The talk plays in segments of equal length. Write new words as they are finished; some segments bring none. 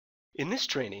In this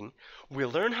training, we'll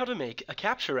learn how to make a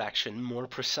capture action more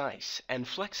precise and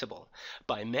flexible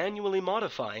by manually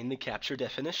modifying the capture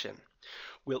definition.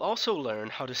 We'll also learn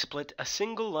how to split a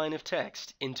single line of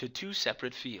text into two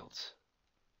separate fields.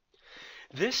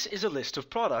 This is a list of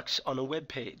products on a web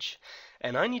page,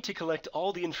 and I need to collect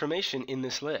all the information in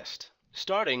this list,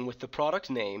 starting with the product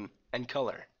name and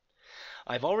color.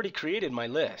 I've already created my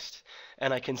list,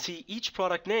 and I can see each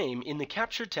product name in the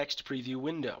Capture Text Preview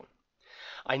window.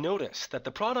 I notice that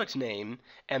the product name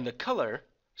and the color,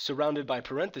 surrounded by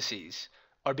parentheses,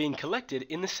 are being collected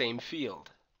in the same field.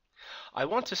 I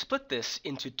want to split this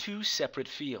into two separate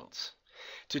fields.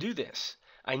 To do this,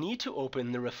 I need to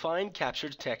open the Refine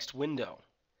Captured Text window.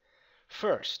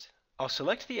 First, I'll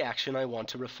select the action I want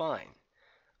to refine,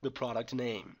 the product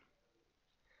name.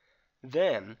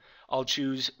 Then, I'll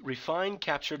choose Refine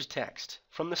Captured Text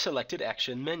from the Selected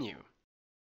Action menu.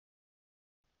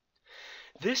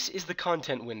 This is the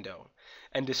content window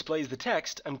and displays the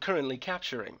text I'm currently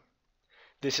capturing.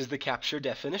 This is the Capture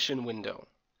Definition window,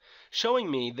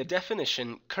 showing me the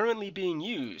definition currently being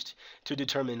used to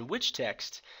determine which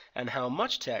text and how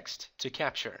much text to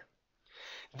capture.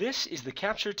 This is the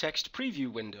Capture Text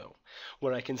Preview window,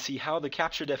 where I can see how the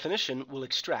capture definition will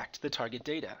extract the target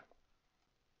data.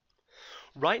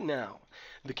 Right now,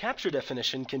 the capture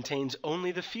definition contains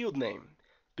only the field name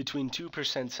between two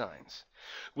percent signs,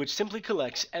 which simply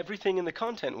collects everything in the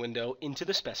content window into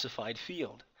the specified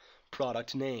field,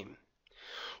 product name.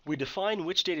 We define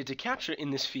which data to capture in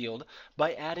this field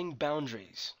by adding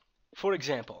boundaries. For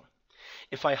example,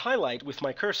 if I highlight with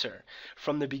my cursor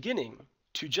from the beginning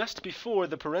to just before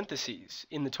the parentheses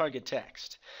in the target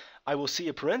text, I will see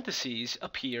a parentheses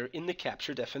appear in the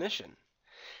capture definition.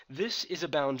 This is a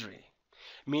boundary,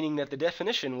 meaning that the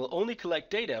definition will only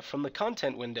collect data from the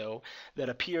content window that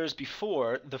appears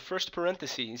before the first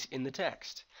parentheses in the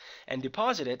text, and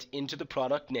deposit it into the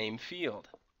product name field.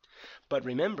 But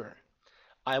remember,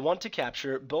 I want to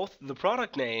capture both the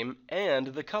product name and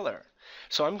the color,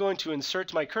 so I'm going to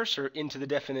insert my cursor into the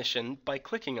definition by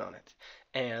clicking on it,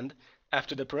 and,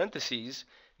 after the parentheses,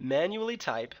 manually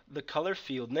type the color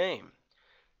field name,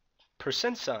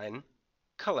 %,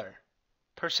 color,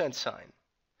 %.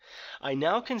 I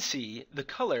now can see the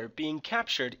color being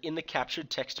captured in the Captured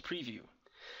Text Preview,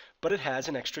 but it has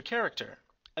an extra character,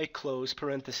 a close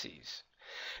parentheses.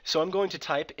 So I'm going to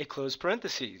type a close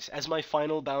parentheses as my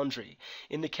final boundary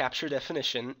in the capture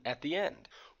definition at the end,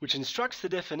 which instructs the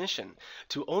definition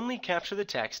to only capture the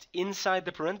text inside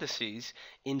the parentheses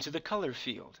into the color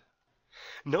field.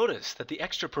 Notice that the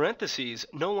extra parentheses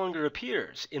no longer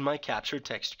appears in my Capture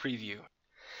Text Preview.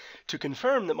 To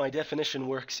confirm that my definition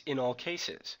works in all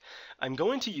cases, I'm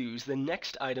going to use the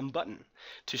Next Item button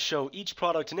to show each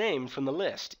product name from the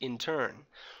list in turn,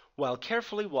 while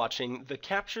carefully watching the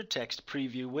Capture Text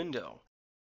Preview window.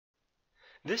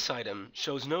 This item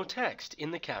shows no text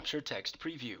in the Capture Text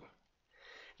Preview.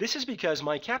 This is because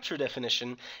my capture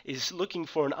definition is looking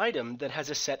for an item that has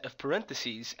a set of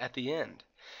parentheses at the end,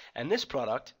 and this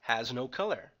product has no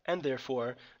color, and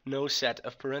therefore no set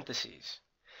of parentheses.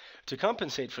 To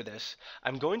compensate for this,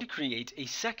 I'm going to create a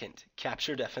second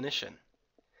capture definition.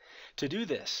 To do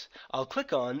this, I'll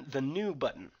click on the New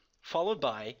button, followed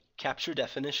by Capture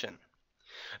Definition.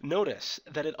 Notice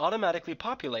that it automatically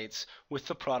populates with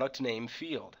the product name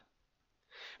field.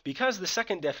 Because the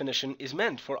second definition is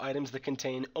meant for items that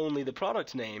contain only the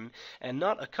product name and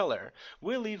not a color,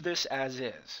 we'll leave this as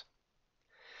is.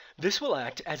 This will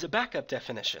act as a backup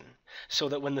definition, so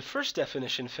that when the first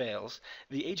definition fails,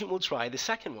 the agent will try the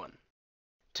second one.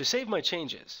 To save my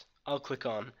changes, I'll click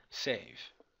on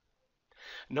Save.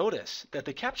 Notice that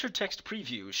the Capture Text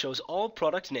Preview shows all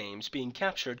product names being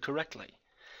captured correctly.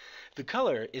 The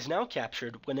color is now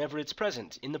captured whenever it's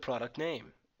present in the product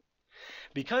name.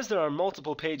 Because there are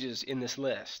multiple pages in this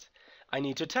list, I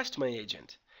need to test my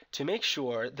agent to make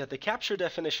sure that the capture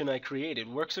definition I created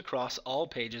works across all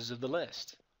pages of the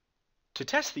list. To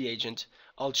test the agent,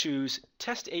 I'll choose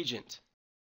Test Agent,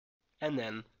 and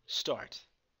then Start.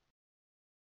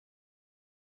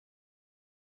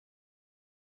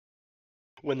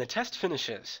 When the test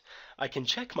finishes, I can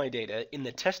check my data in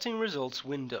the Testing Results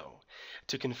window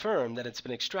to confirm that it's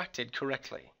been extracted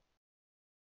correctly.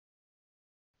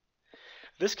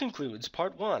 This concludes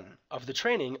Part 1 of the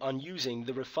training on using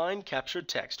the Refine Captured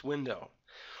Text window,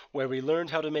 where we learned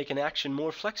how to make an action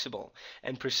more flexible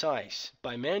and precise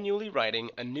by manually writing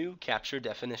a new capture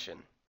definition.